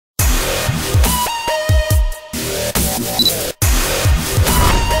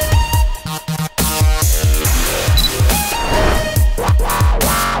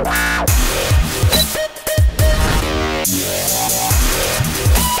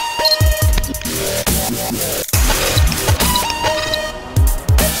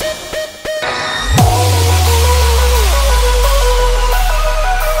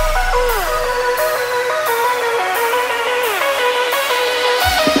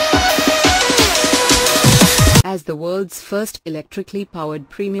As the world's first electrically powered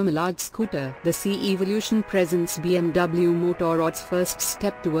premium large scooter, the C-Evolution presents BMW Motorrad's first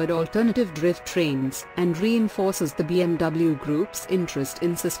step toward alternative drivetrains, and reinforces the BMW Group's interest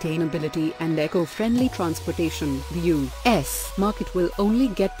in sustainability and eco-friendly transportation. The U.S. market will only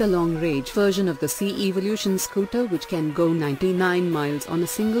get the long-range version of the C-Evolution scooter, which can go 99 miles on a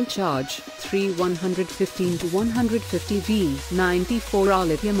single charge, 115 to 150 V, 94-hour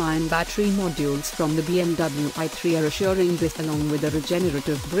lithium-ion battery modules from the BMW i3 are assuring this, along with a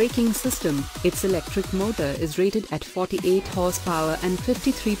regenerative braking system. Its electric motor is rated at 48 horsepower and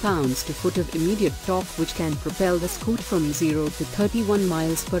 53 pounds-to-foot of immediate torque, which can propel the scooter from 0 to 31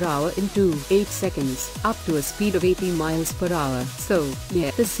 miles per hour in 2.8 seconds, up to a speed of 80 miles per hour. So, yeah,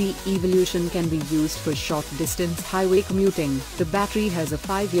 the C-Evolution can be used for short-distance highway commuting. The battery has a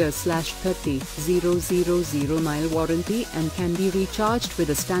 5-year/30,000 mile warranty and can be recharged with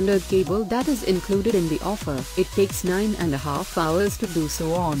a standard cable that is included in the offer. It takes 9.5 hours to do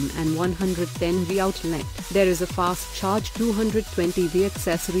so on an 110 V outlet. There is a fast charge 220 V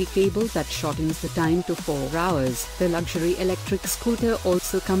accessory cable that shortens the time to 4 hours. The luxury electric scooter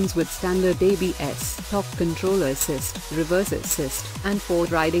also comes with standard ABS, torque control assist, reverse assist, and 4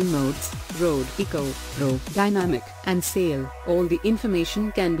 riding modes: Road, Eco, Pro, Dynamic, and Sail. All the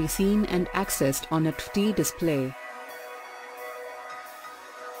information can be seen and accessed on a 3D display.